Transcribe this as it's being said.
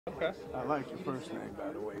Okay. I like your first name, by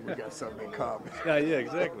the way. We got something in common. Yeah,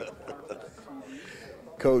 exactly.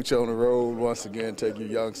 Coach on the road, once again, take your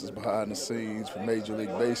youngsters behind the scenes for Major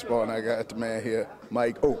League Baseball, and I got the man here,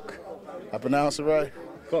 Mike Oak. I pronounce it right?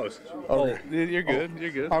 Close. Okay. Oh, you're good. You're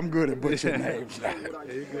good. I'm good at butchering names now.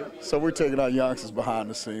 Yeah, you're good. So we're taking our youngsters behind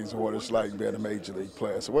the scenes of what it's like being a Major League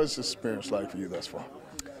player. So what's this experience like for you thus far?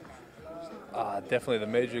 Definitely, the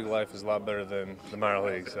major league life is a lot better than the minor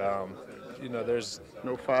leagues. There's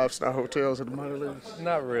No five-star hotels in the minor leagues?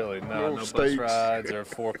 not really no bus steaks. rides or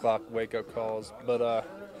 4 o'clock wake up calls, but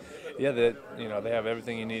they have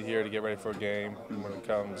everything you need here to get ready for a game. When it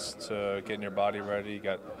comes to getting your body ready, you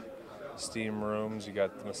got steam rooms, you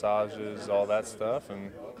got the massages, all that stuff,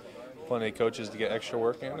 and plenty of coaches to get extra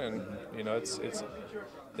work in, and it's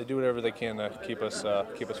they do whatever they can to keep us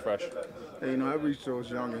fresh. Hey, I reach those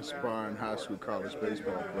young, aspiring high school, college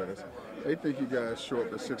baseball players. They think you guys show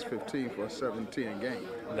up at 6:15 for a 7:10 game.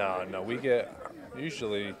 No, we get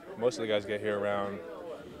usually most of the guys get here around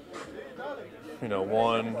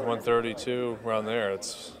 1:32 around there.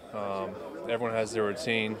 It's everyone has their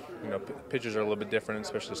routine. Pitchers are a little bit different,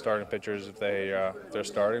 especially starting pitchers if they're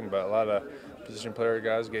starting. But a lot of position player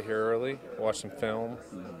guys get here early, watch some film,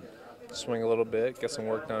 swing a little bit, get some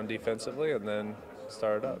work done defensively, and then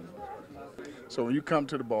start it up. So when you come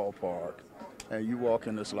to the ballpark and you walk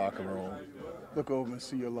in this locker room, look over and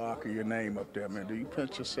see your locker, your name up there, man. Do you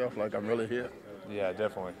pinch yourself like I'm really here? Yeah,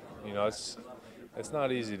 definitely. It's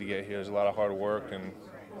not easy to get here. There's a lot of hard work, and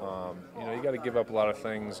you got to give up a lot of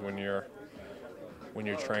things when you're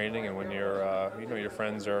training and when your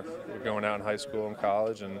friends are going out in high school and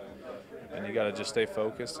college, and you got to just stay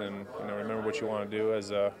focused and remember what you want to do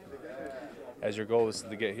as your goal is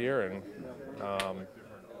to get here, and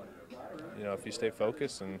if you stay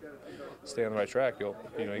focused and stay on the right track, you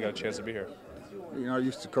got a chance to be here. I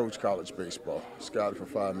used to coach college baseball, scouted for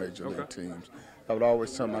 5 major league teams. I would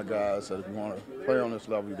always tell my guys that if you want to play on this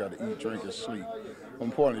level, you got to eat, drink, and sleep. More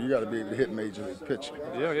importantly, you got to be able to hit major league pitching.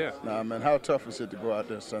 Yeah. Now, man, how tough is it to go out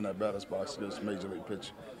there and stand that batter's box against major league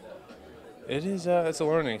pitching? It is. It's a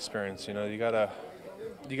learning experience. You gotta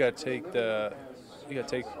take the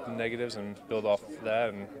negatives and build off of that,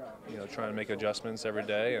 and try and make adjustments every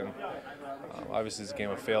day. And obviously, it's a game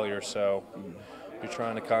of failure, so you're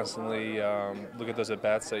trying to constantly look at those at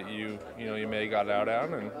bats that you may have got out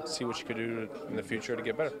on, and see what you could do in the future to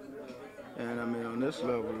get better. And I mean, on this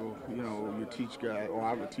level, you teach guys, or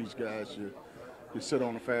I would teach guys, you sit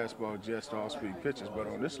on a fastball, just off-speed pitches. But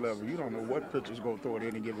on this level, you don't know what pitcher's going to throw at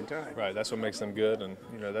any given time. Right, that's what makes them good, and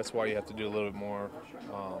that's why you have to do a little bit more.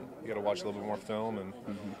 You got to watch a little bit more film and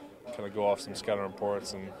kind of go off some scouting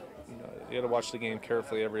reports, and you got to watch the game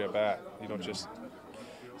carefully every at bat. You don't just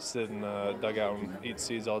sit in the dugout and eat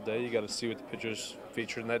seeds all day. You got to see what the pitchers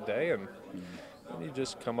featured in that day, and you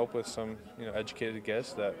just come up with some educated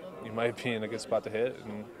guess that you might be in a good spot to hit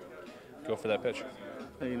and go for that pitch.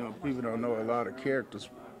 And, people don't know a lot of characters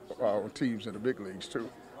on teams in the big leagues too.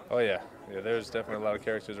 Oh yeah. There's definitely a lot of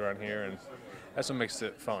characters around here, and that's what makes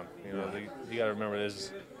it fun. You got to remember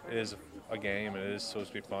it is a game, and it is supposed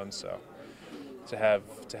to be fun. So to have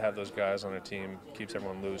those guys on a team keeps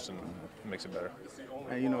everyone loose and makes it better.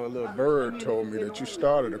 And a little bird told me that you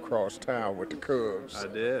started across town with the Cubs. I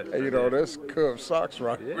did. And there's Cubs socks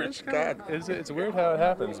right here in Chicago. It's weird how it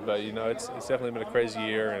happens, but it's definitely been a crazy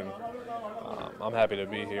year, and I'm happy to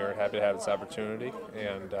be here, happy to have this opportunity,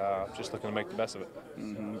 and just looking to make the best of it.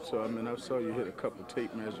 So I saw you hit a couple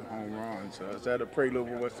tape measure home runs. Is that a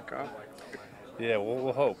prelude of what's to come? Yeah,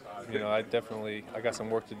 we'll hope. I got some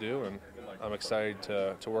work to do, and I'm excited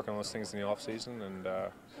to work on those things in the off season, and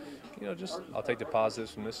I'll take the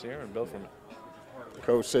positives from this year and build from it.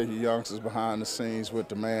 Coach, take your youngsters behind the scenes with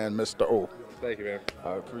the man, Mr. O. Thank you, man.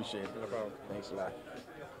 I appreciate it. No problem. Thanks a lot.